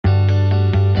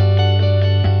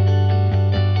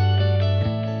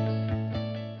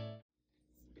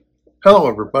Hello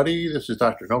everybody, this is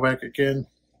Dr. Novak again.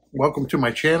 Welcome to my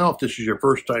channel if this is your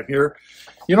first time here.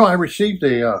 I received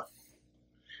a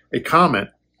comment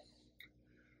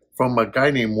from a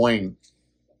guy named Wayne,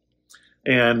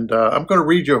 and I'm going to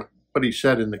read you what he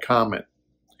said in the comment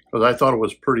because I thought it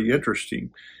was pretty interesting.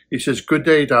 He says, "Good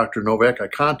day, Dr. Novak. I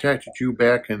contacted you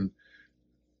back in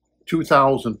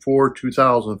 2004,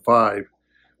 2005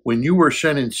 when you were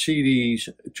sending CDs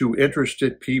to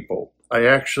interested people. I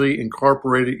actually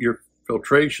incorporated your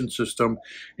filtration system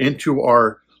into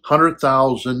our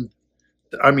 10,000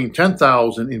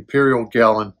 imperial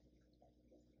gallon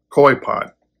koi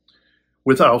pond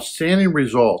with outstanding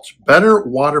results, better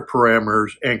water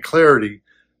parameters and clarity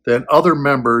than other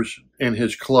members in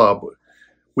his club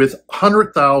with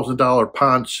 $100,000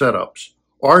 pond setups.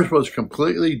 Ours was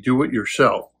completely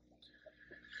do-it-yourself.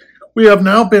 We have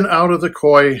now been out of the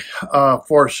koi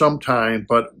for some time,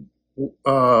 but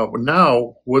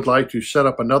now would like to set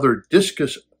up another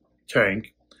Discus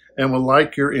tank and would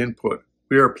like your input.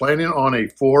 We are planning on a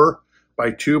 4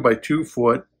 by 2 by 2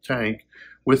 foot tank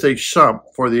with a sump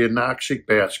for the anoxic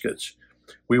baskets.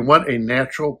 We want a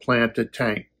natural planted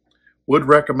tank. Would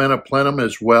recommend a plenum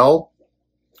as well.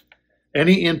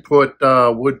 Any input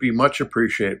would be much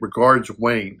appreciated. Regards,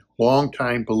 Wayne,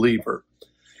 longtime believer."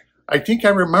 I think I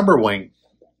remember Wayne.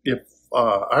 If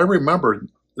I remember,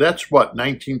 that's what,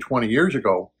 19, 20 years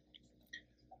ago.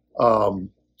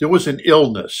 There was an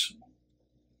illness,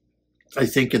 I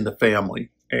think, in the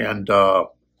family. And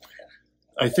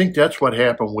I think that's what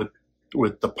happened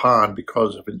with the pond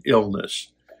because of an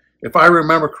illness. If I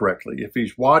remember correctly, if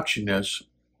he's watching this,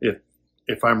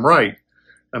 if I'm right,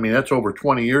 I mean, that's over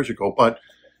 20 years ago. But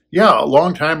yeah, a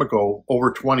long time ago,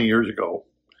 over 20 years ago,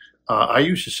 I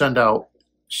used to send out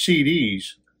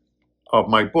CDs of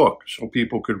my book so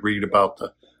people could read about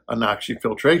the Anoxic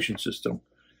Filtration System.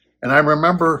 And I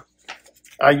remember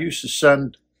I used to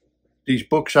send these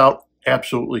books out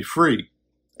absolutely free,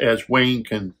 as Wayne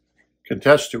can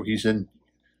contest to. He's in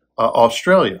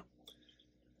Australia.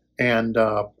 And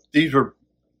these were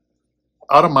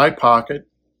out of my pocket.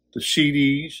 The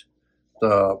CDs,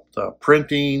 the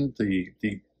printing,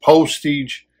 the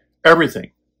postage,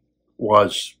 everything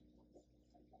was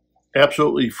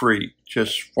absolutely free,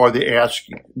 just for the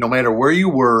asking. No matter where you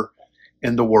were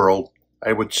in the world,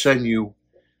 I would send you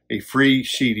a free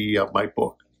CD of my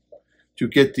book to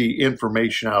get the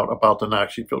information out about the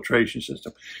Anoxic Filtration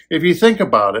System. If you think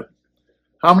about it,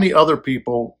 how many other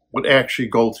people would actually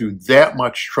go through that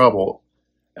much trouble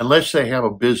unless they have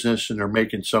a business and they're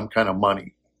making some kind of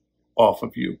money off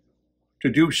of you, to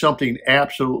do something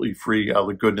absolutely free out of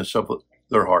the goodness of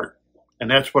their heart? And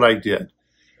that's what I did.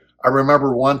 I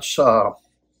remember once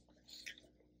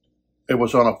it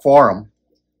was on a forum,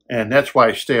 and that's why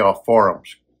I stay off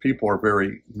forums. People are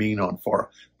very mean on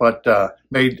forums. But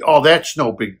oh, that's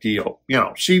no big deal.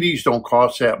 CDs don't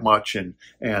cost that much, and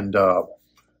to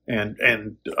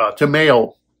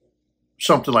mail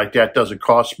something like that doesn't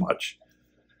cost much.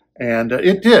 And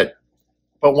it did.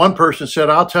 But one person said,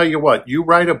 "I'll tell you what, you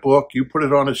write a book, you put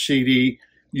it on a CD,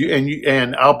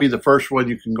 and I'll be the first one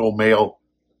you can go mail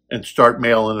and start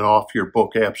mailing it off your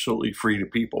book absolutely free to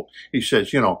people." He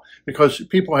says, because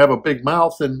people have a big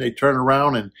mouth and they turn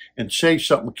around and say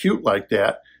something cute like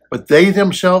that, but they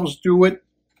themselves do it?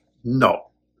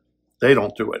 No, they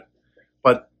don't do it.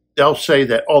 But they'll say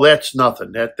that, "Oh, that's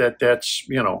nothing. That's,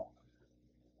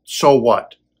 so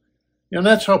what?" And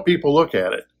that's how people look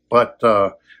at it. But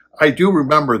I do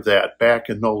remember that back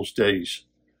in those days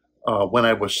when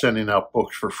I was sending out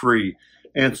books for free.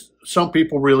 And some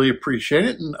people really appreciate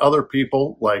it, and other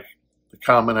people, like the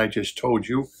comment I just told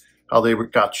you, how they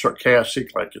got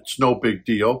sarcastic, like it's no big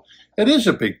deal. It is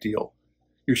a big deal.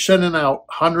 You're sending out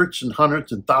hundreds and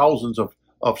hundreds and thousands of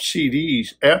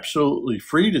CDs absolutely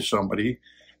free to somebody,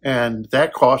 and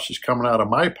that cost is coming out of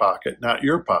my pocket, not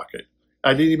your pocket.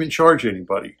 I didn't even charge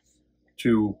anybody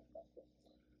to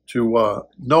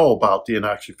know about the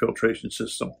Anoxic Filtration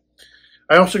System.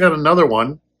 I also got another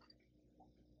one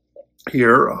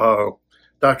here.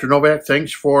 Dr. Novak,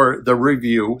 thanks for the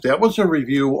review. That was a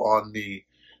review on the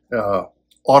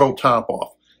auto top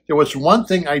off. There was one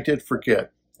thing I did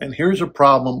forget, and here's a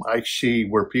problem I see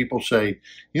where people say,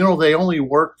 they only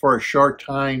work for a short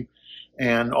time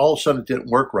and all of a sudden it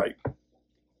didn't work right.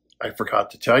 I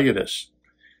forgot to tell you this.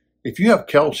 If you have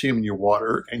calcium in your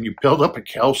water and you build up a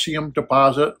calcium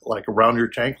deposit like around your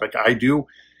tank like I do,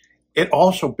 it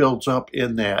also builds up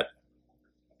in that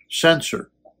sensor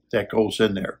that goes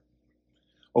in there,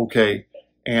 okay,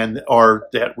 or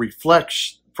that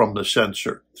reflects from the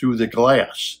sensor through the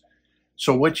glass.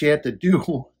 So what you have to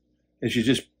do is you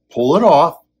just pull it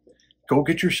off, go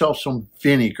get yourself some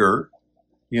vinegar,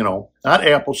 you know, not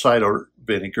apple cider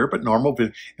vinegar, but normal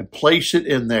vinegar, and place it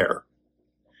in there.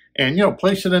 And, you know,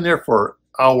 place it in there for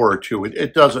an hour or two.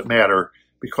 It doesn't matter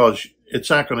because it's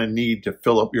not going to need to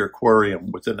fill up your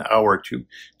aquarium within an hour or two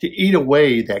to eat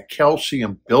away that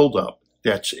calcium buildup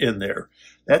that's in there.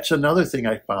 That's another thing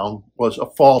I found was a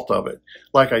fault of it.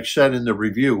 Like I said in the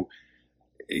review,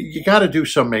 you got to do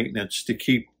some maintenance to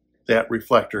keep that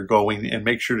reflector going and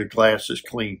make sure the glass is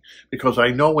clean. Because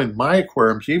I know in my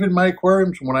aquariums, even my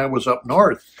aquariums when I was up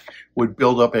north, would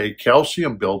build up a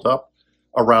calcium buildup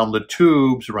around the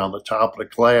tubes, around the top of the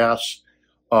glass,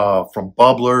 from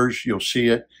bubblers, you'll see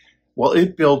it. Well,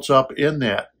 it builds up in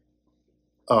that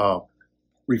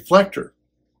reflector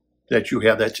that you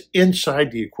have that's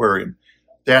inside the aquarium.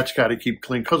 That's got to keep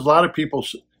clean because a lot of people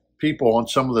on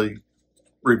some of the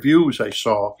reviews I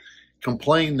saw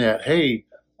complain that, hey,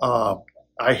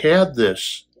 I had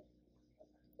this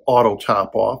auto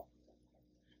top off,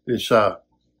 this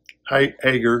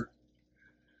Hager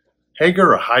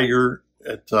or Higer.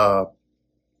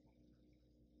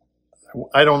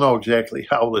 I don't know exactly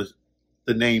how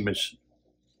the name is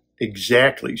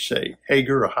exactly say,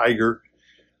 Hager or Higer.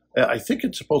 I think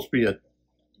it's supposed to be a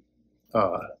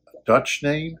Dutch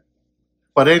name.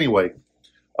 But anyway,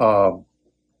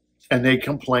 and they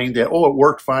complained that, oh, it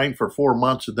worked fine for 4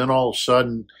 months, and then all of a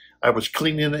sudden I was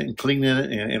cleaning it,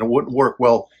 and it wouldn't work.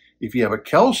 Well, if you have a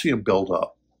calcium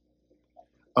buildup,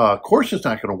 of course it's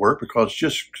not going to work because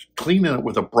just cleaning it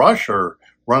with a brush or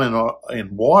running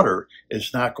in water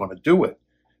is not going to do it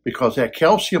because that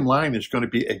calcium line is going to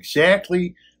be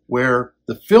exactly where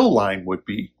the fill line would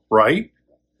be, right?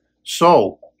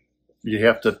 So you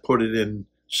have to put it in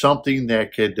something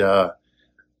that could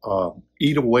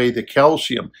eat away the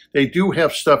calcium. They do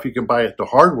have stuff you can buy at the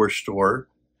hardware store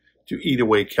to eat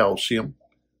away calcium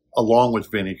along with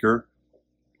vinegar,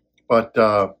 but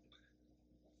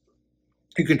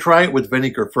you can try it with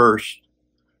vinegar first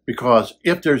because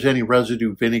if there's any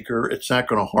residue vinegar, it's not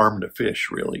going to harm the fish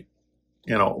really.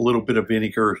 You know, a little bit of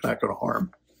vinegar is not going to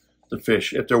harm the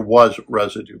fish if there was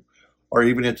residue, or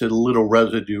even if there's a little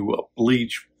residue of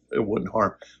bleach, it wouldn't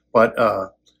harm. But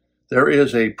there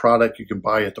is a product you can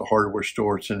buy at the hardware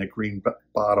store. It's in a green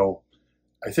bottle.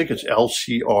 I think it's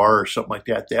LCR or something like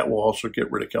that. That will also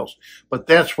get rid of calcium. But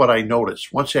that's what I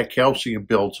noticed. Once that calcium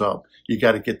builds up, you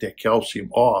got to get that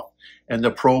calcium off. And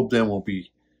the probe then will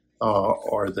be,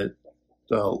 or the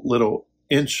little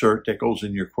insert that goes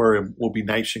in your aquarium will be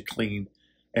nice and clean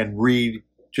and read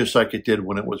just like it did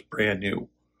when it was brand new.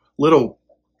 Little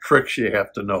tricks you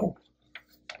have to know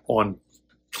on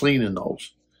cleaning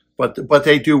those. But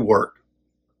they do work.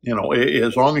 You know,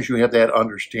 as long as you have that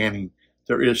understanding,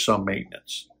 there is some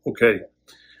maintenance. Okay,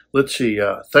 let's see.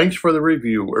 Thanks for the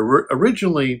review.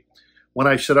 Originally, when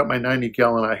I set up my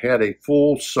 90-gallon, I had a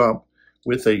full sump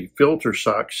with a filter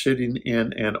sock sitting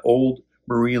in an old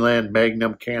marineland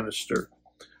magnum canister.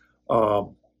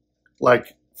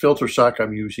 Like filter sock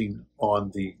I'm using on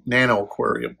the nano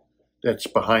aquarium that's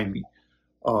behind me.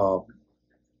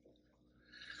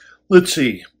 Let's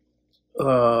see.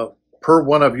 Per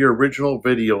one of your original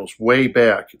videos way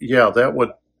back, yeah,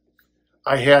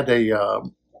 I had a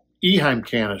Eheim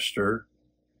canister,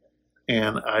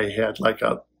 and I had like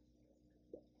a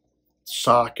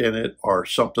sock in it or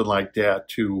something like that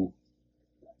to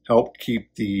help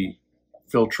keep the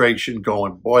filtration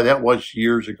going. Boy, that was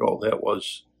years ago. That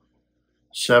was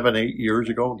 7, 8 years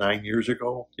ago, 9 years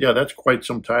ago. Yeah, that's quite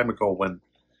some time ago when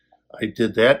I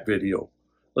did that video.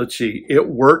 Let's see, it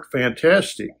worked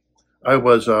fantastic. I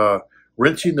was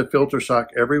rinsing the filter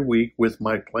sock every week with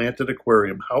my planted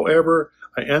aquarium. However,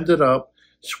 I ended up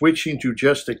switching to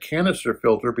just a canister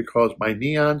filter because my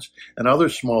neons and other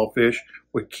small fish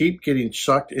would keep getting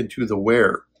sucked into the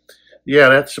weir. Yeah,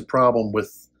 that's the problem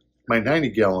with my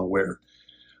 90-gallon weir.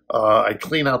 I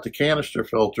clean out the canister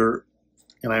filter,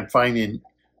 and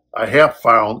I have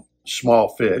found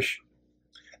small fish,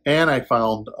 and I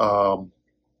found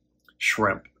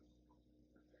shrimp.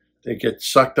 They get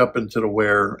sucked up into the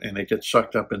weir, and they get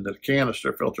sucked up into the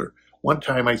canister filter. One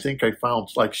time, I think I found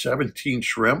like 17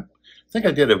 shrimp. I think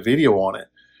I did a video on it.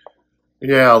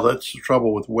 Yeah, that's the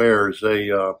trouble with weirs.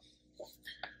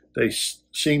 They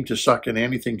seem to suck in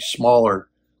anything smaller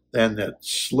than that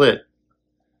slit.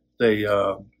 They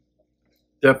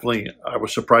definitely, I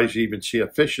was surprised to even see a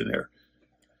fish in there.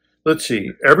 Let's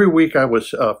see. Every week I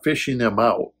was fishing them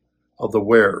out of the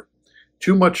weir.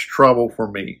 Too much trouble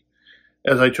for me.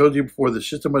 As I told you before, the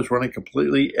system was running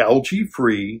completely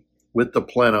algae-free with the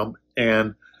plenum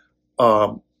and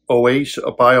Oase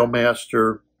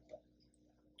Biomaster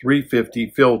 350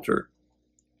 filter.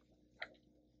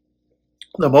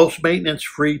 The most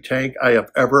maintenance-free tank I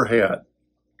have ever had.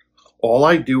 All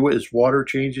I do is water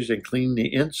changes and clean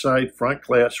the inside front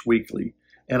glass weekly.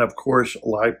 And of course,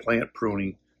 live plant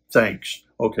pruning. Thanks.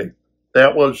 Okay,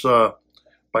 that was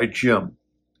by Jim.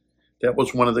 That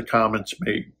was one of the comments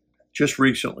made just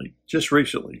recently. Just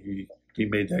recently, he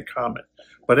made that comment.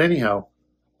 But anyhow,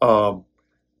 I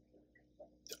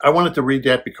wanted to read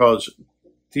that because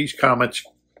these comments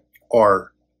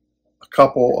are a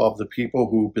couple of the people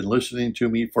who've been listening to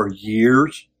me for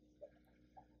years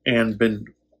and been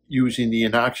using the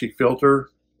Anoxic filter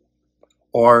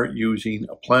or using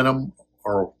a plenum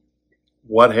or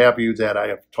what have you that I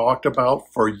have talked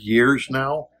about for years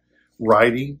now,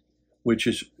 writing, which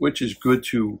is good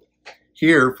to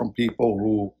hear from people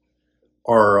who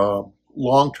are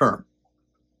long-term.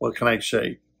 What can I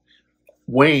say?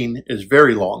 Wayne is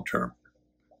very long-term,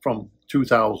 from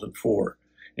 2004.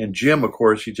 And Jim, of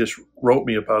course, he just wrote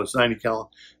me about his 90 gallon.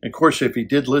 And of course, if he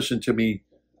did listen to me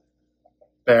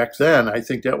back then, I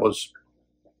think that was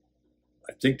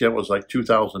like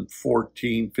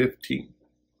 2014, 15,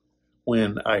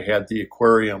 when I had the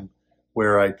aquarium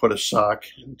where I put a sock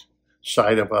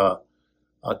inside of a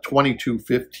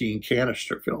 2215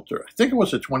 canister filter. I think it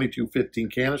was a 2215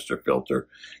 canister filter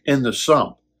in the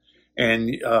sump. And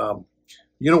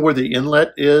you know where the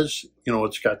inlet is? You know,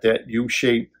 it's got that U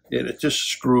shape. It just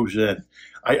screws in.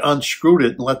 I unscrewed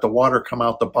it and let the water come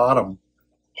out the bottom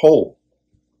hole.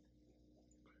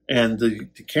 And the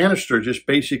canister just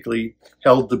basically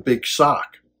held the big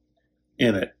sock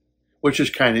in it, which is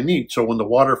kind of neat. So when the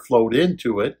water flowed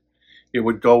into it, it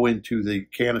would go into the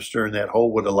canister and that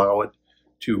hole would allow it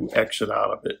to exit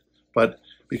out of it. But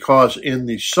because in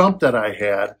the sump that I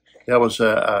had, that was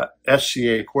a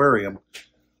SCA aquarium,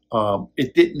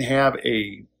 it didn't have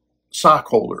a sock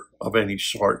holder of any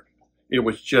sort. It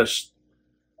was just,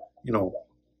 you know,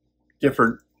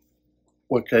 different,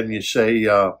 what can you say,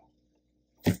 how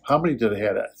many did it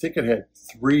have? I think it had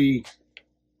three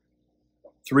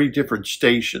different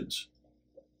stations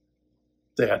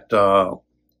that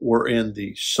were in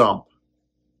the sump.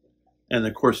 And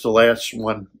of course, the last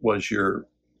one was your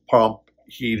pump,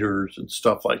 heaters, and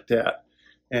stuff like that.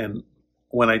 And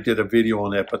when I did a video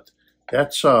on that, but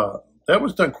that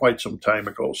was done quite some time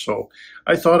ago. So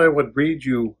I thought I would read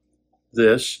you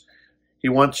this. He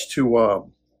wants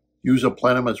to use a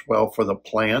plenum as well for the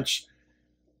plants.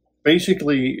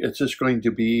 Basically, it's just going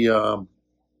to be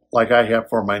like I have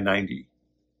for my 90.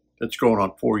 It's going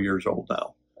on 4 years old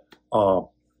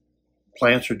now.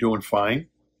 Plants are doing fine.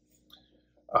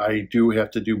 I do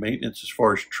have to do maintenance as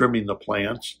far as trimming the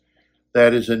plants.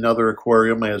 That is another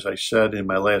aquarium, as I said in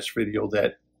my last video,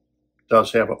 that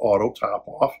does have an auto top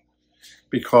off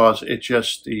because it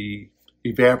just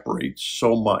evaporates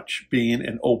so much being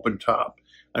an open top.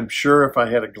 I'm sure if I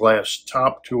had a glass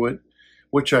top to it,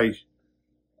 which I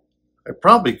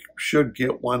probably should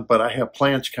get one, but I have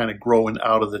plants kind of growing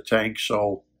out of the tank,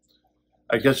 so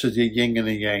I guess it's a yin and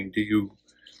a yang. Do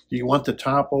you want the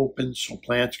top open so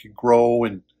plants can grow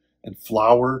and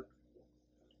flower,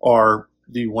 or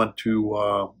do you want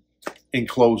to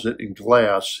enclose it in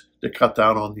glass to cut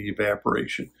down on the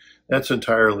evaporation? That's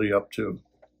entirely up to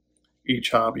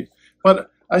each hobby. But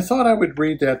I thought I would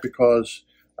read that because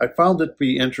I found it to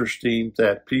be interesting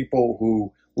that people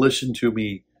who listened to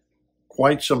me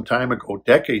quite some time ago,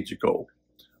 decades ago,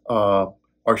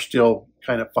 are still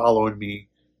kind of following me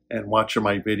and watching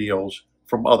my videos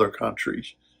from other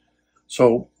countries.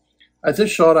 So I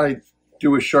just thought I'd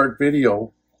do a short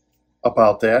video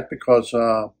about that because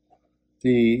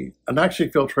the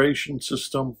Anoxic Filtration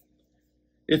System,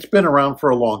 it's been around for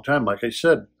a long time. Like I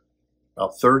said,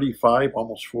 about 35,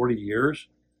 almost 40 years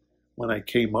when I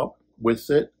came up with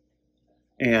it.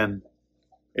 And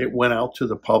it went out to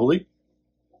the public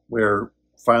where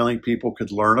finally people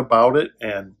could learn about it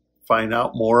and find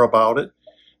out more about it.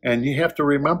 And you have to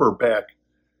remember back,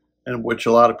 and which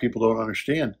a lot of people don't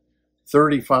understand,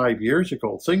 35 years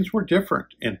ago, things were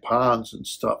different in ponds and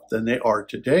stuff than they are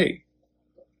today.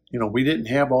 You know, we didn't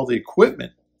have all the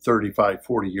equipment 35,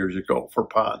 40 years ago for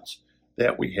ponds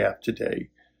that we have today.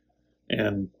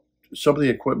 And some of the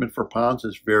equipment for ponds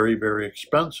is very, very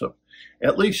expensive.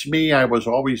 At least me, I was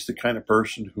always the kind of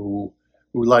person who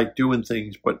liked doing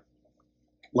things, but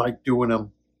liked doing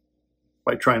them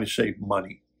by trying to save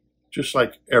money, just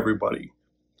like everybody.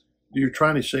 You're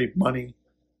trying to save money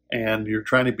and you're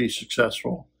trying to be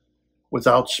successful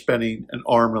without spending an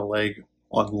arm and a leg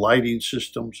on lighting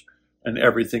systems and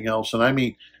everything else. And I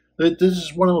mean, this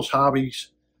is one of those hobbies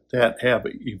that have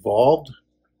evolved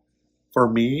for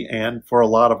me and for a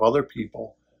lot of other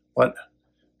people. But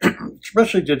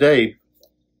especially today,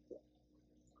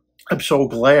 I'm so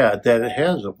glad that it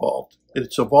has evolved.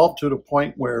 It's evolved to the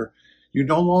point where You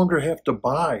no longer have to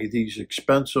buy these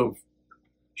expensive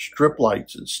strip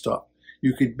lights and stuff.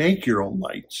 You could make your own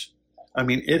lights. I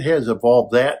mean, it has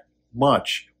evolved that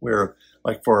much where,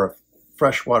 like for a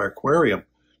freshwater aquarium,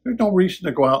 there's no reason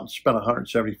to go out and spend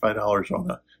 $175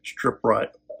 on a strip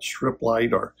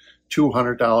light or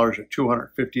 $200 or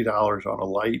 $250 on a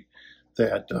light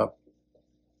that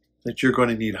you're going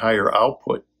to need higher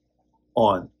output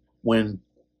on. When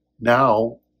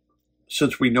now,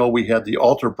 since we know we have the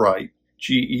ultra bright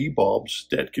GE bulbs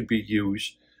that could be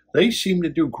used, they seem to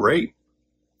do great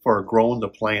for growing the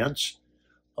plants,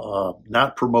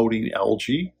 not promoting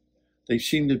algae. They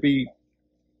seem to be,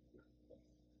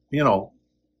 you know,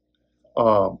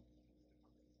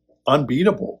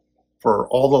 unbeatable for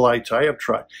all the lights I have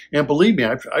tried. And believe me,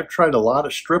 I've tried a lot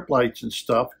of strip lights and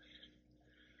stuff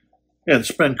and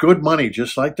spent good money,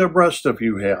 just like the rest of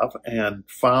you have, and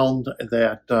found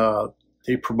that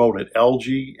they promoted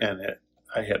algae, and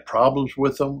I had problems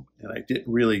with them, and I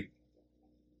didn't really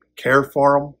care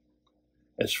for them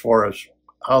as far as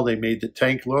how they made the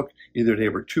tank look. Either they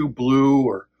were too blue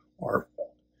or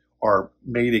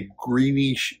made a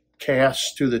greenish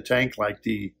cast to the tank like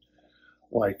the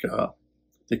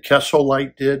Kessel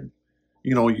light did.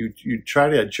 You know, you try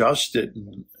to adjust it,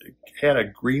 and it had a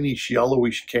greenish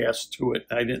yellowish cast to it.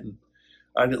 I didn't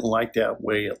like that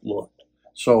way it looked.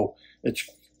 So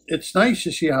it's nice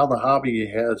to see how the hobby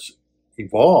has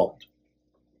evolved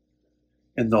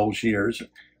in those years.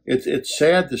 It's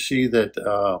sad to see that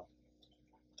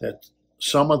that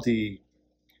some of the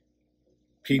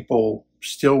people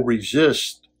still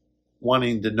resist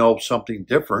wanting to know something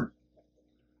different,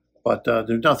 but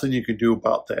there's nothing you can do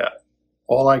about that.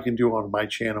 All I can do on my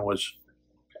channel is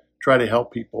try to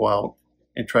help people out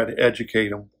and try to educate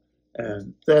them,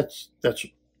 and that's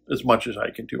as much as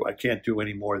I can do. I can't do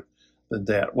any more than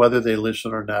that, whether they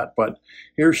listen or not. But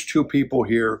here's two people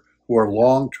here who are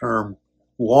long-term,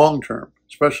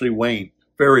 especially Wayne,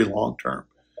 very long-term,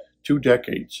 2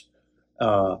 decades,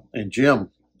 and Jim,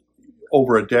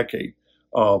 over a decade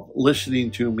of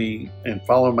listening to me and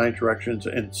following my directions,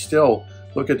 and still,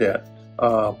 look at that,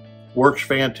 works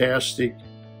fantastic.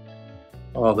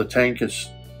 The tank is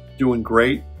doing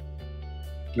great,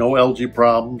 no algae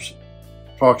problems.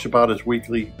 Talks about his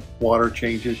weekly water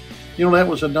changes. You know, that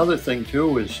was another thing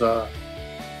too, is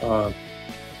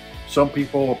some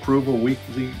people approve of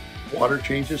weekly water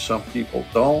changes, some people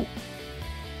don't.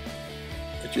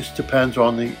 It just depends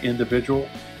on the individual.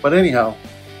 But anyhow,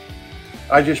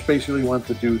 I just basically want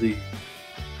to do the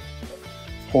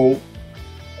whole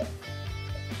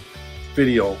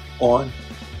video on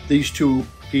these two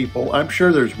people. I'm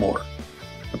sure there's more.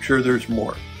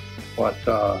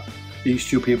 But these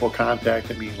two people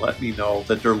contacted me and let me know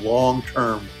that they're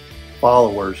long-term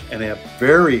followers and have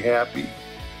very happy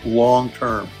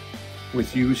long-term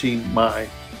with using my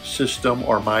system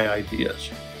or my ideas.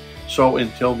 So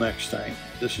until next time,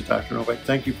 this is Dr. Novak.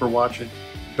 Thank you for watching.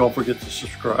 Don't forget to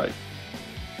subscribe.